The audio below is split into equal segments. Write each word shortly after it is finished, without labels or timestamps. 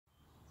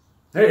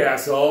Hey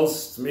assholes,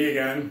 it's me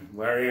again,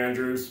 Larry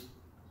Andrews.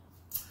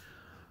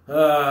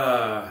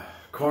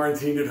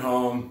 Quarantined at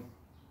home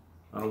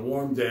on a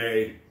warm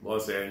day,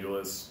 Los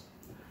Angeles,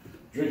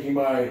 drinking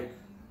my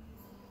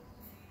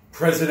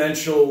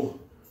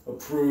presidential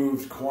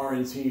approved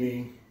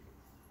quarantini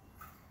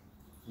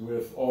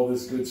with all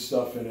this good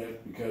stuff in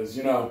it because,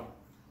 you know,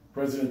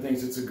 president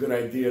thinks it's a good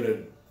idea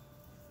to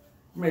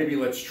maybe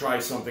let's try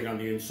something on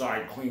the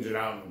inside, cleans it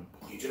out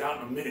in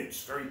a minute.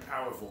 It's very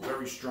powerful,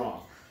 very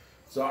strong.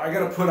 So I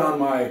got to put on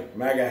my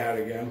MAGA hat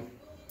again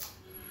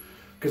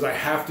because I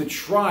have to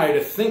try to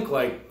think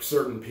like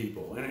certain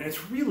people, and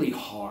it's really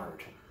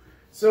hard.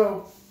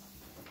 So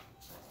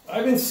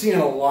I've been seeing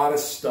a lot of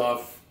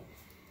stuff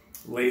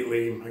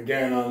lately,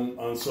 again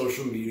on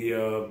social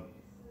media,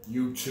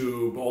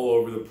 YouTube, all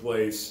over the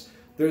place.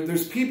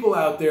 There's people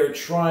out there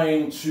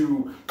trying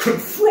to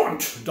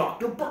confront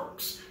Dr.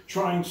 Birx,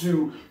 trying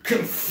to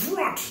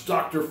confront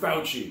Dr.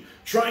 Fauci,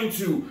 trying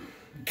to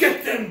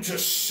get them to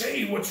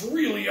say what's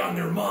really on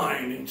their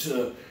mind and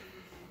to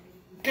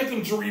get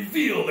them to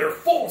reveal their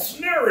false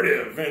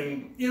narrative.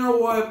 And you know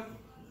what?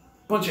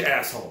 Bunch of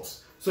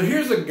assholes. So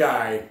here's a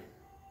guy,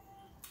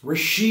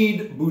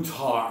 Rashid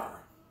Buttar,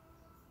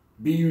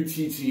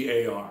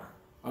 B-U-T-T-A-R.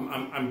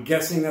 I'm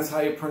guessing that's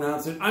how you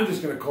pronounce it. I'm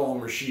just going to call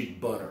him Rashid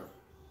Buttar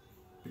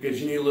because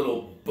you need a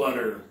little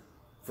butter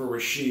for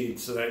Rashid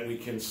so that we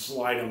can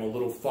slide him a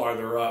little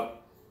farther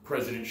up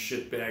President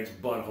Shitbag's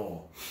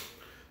butthole.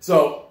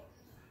 So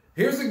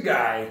here's a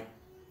guy,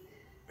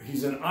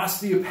 he's an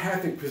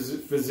osteopathic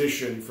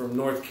physician from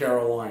North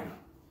Carolina.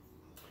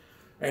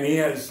 And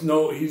he's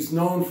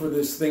known for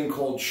this thing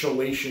called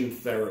chelation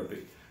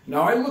therapy.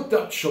 Now I looked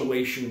up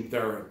chelation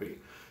therapy,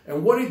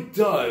 and what it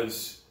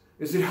does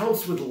is it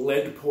helps with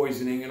lead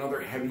poisoning and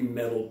other heavy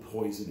metal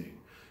poisoning.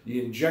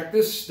 You inject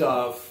this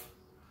stuff.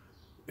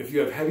 If you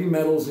have heavy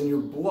metals in your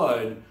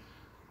blood,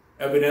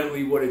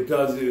 evidently what it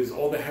does is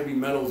all the heavy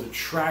metals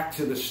attract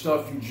to the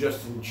stuff you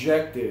just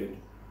injected,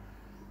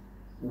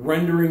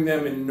 rendering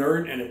them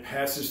inert, and it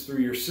passes through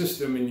your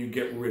system and you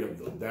get rid of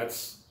them.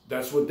 That's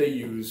what they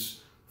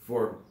use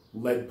for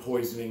lead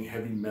poisoning,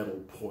 heavy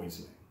metal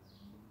poisoning.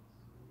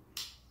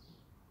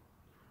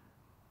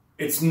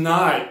 It's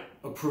not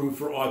approved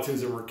for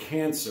autism or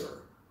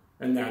cancer,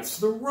 and that's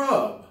the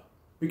rub,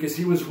 because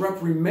he was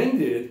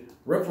reprimanded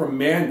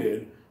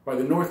by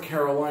the North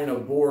Carolina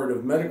Board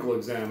of Medical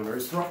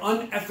Examiners for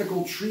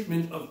unethical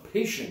treatment of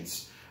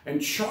patients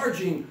and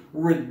charging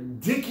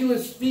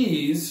ridiculous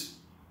fees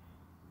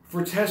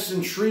for tests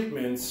and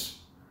treatments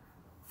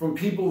from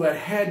people that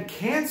had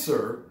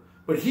cancer,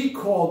 but he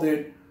called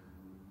it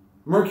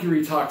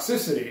mercury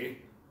toxicity.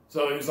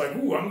 So he was like,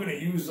 "Ooh, I'm going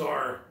to use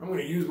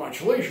my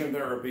chelation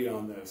therapy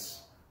on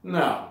this."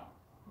 No.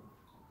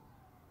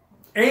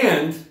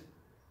 And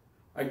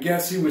I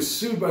guess he was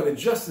sued by the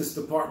Justice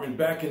Department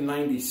back in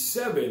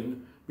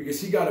 '97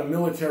 because he got a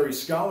military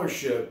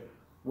scholarship,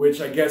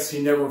 which I guess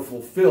he never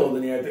fulfilled,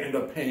 and he had to end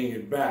up paying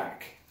it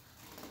back.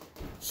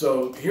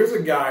 So here's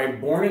a guy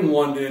born in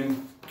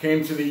London,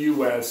 came to the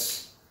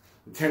U.S.,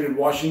 attended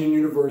Washington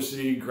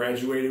University,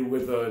 graduated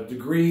with a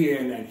degree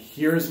in, and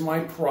here's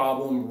my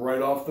problem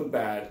right off the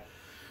bat,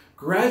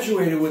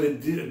 graduated with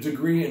a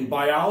degree in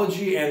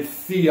biology and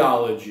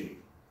theology.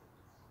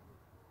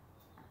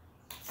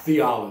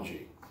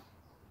 Theology.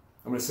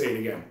 I'm going to say it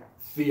again.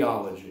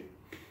 Theology.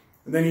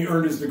 And then he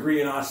earned his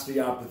degree in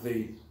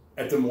osteopathy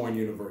at Des Moines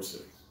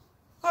University.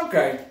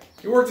 Okay.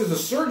 He worked as a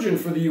surgeon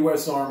for the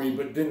U.S. Army,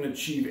 but didn't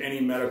achieve any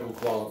medical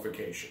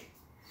qualification.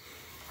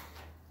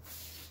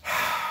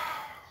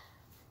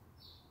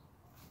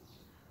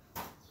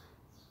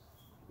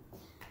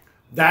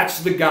 That's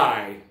the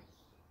guy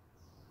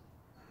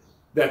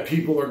that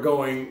people are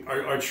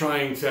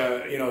trying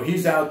to, you know,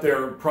 he's out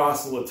there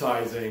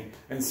proselytizing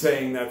and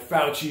saying that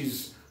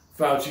Fauci's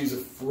a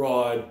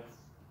fraud,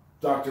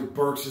 Dr.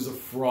 Birx is a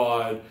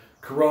fraud,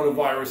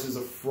 coronavirus is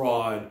a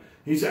fraud.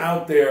 He's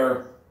out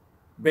there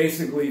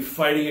basically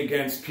fighting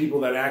against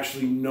people that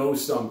actually know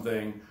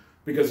something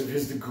because of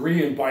his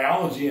degree in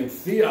biology and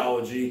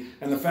theology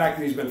and the fact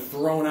that he's been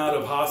thrown out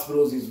of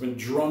hospitals, he's been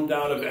drummed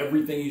out of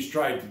everything he's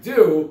tried to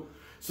do.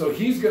 So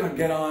he's going to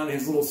get on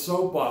his little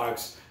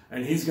soapbox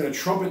and he's going to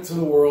trumpet to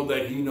the world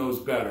that he knows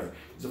better.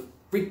 He's a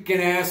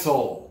freaking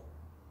asshole.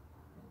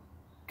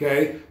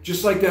 Okay?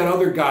 Just like that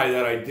other guy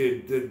that I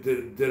did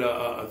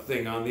a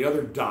thing on, the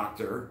other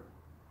doctor,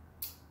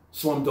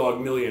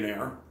 Slumdog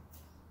Millionaire.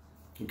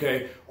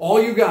 Okay?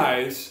 All you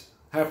guys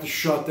have to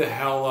shut the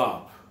hell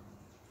up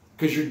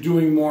because you're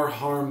doing more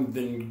harm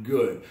than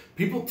good.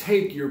 People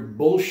take your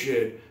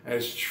bullshit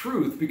as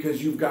truth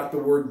because you've got the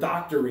word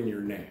doctor in your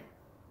name.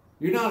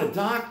 You're not a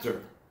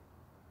doctor.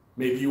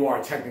 Maybe you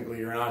are technically,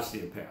 you're an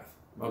osteopath.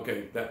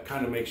 Okay, that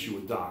kind of makes you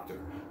a doctor.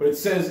 But it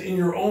says in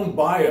your own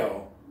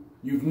bio,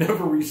 you've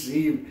never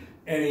received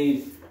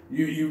any,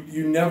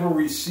 you never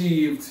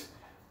received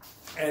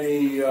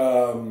any,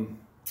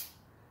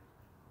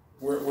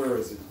 where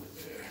is it?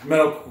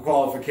 Medical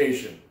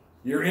qualification.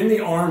 You're in the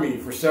Army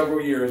for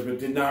several years, but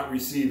did not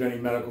receive any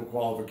medical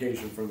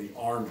qualification from the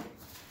Army.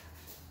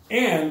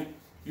 And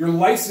Your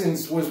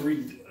license was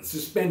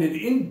suspended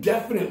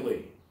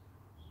indefinitely.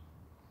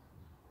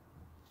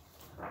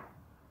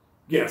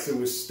 Yes, it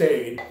was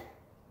stayed.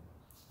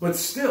 But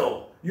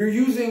still, you're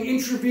using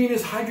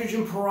intravenous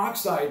hydrogen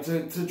peroxide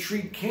to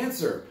treat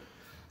cancer.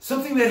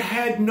 Something that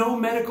had no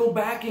medical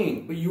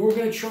backing, but you were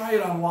going to try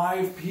it on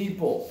live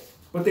people.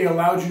 But they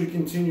allowed you to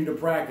continue to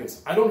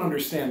practice. I don't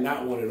understand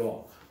that one at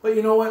all. But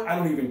you know what? I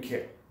don't even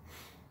care.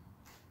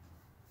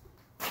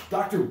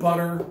 Dr.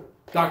 Buttar,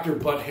 Dr.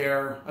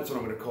 Buttar, that's what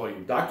I'm going to call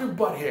you. Dr.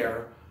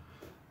 Buttar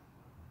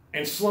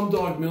and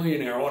Slumdog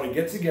Millionaire ought to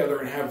get together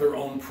and have their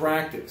own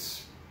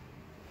practice.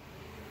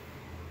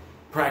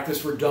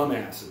 Practice for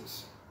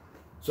dumbasses.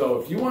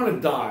 So if you want to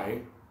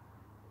die,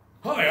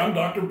 hi, I'm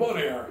Dr.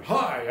 Buttar.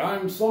 Hi,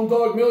 I'm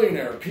Slumdog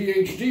Millionaire,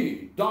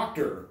 PhD,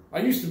 doctor.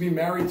 I used to be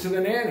married to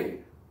the nanny,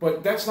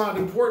 but that's not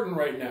important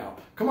right now.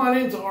 Come on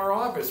into our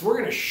office. We're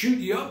going to shoot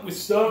you up with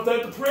stuff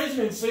that the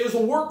president says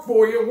will work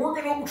for you. We're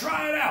going to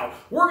try it out.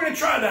 We're going to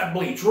try that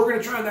bleach. We're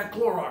going to try that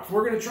Clorox.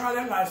 We're going to try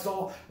that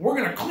Lysol. We're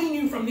going to clean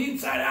you from the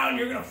inside out, and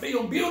you're going to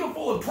feel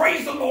beautiful. And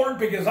praise the Lord,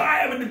 because I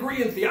have a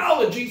degree in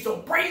theology, so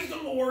praise the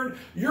Lord.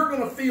 You're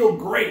going to feel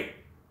great.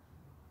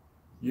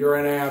 You're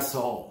an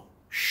asshole.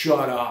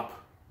 Shut up.